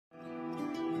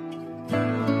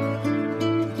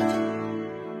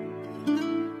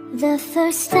The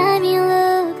first time you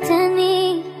looked at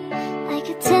me, I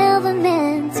could tell we're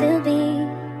meant to be.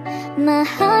 My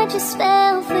heart just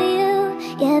fell for you,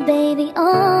 yeah baby,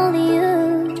 only you.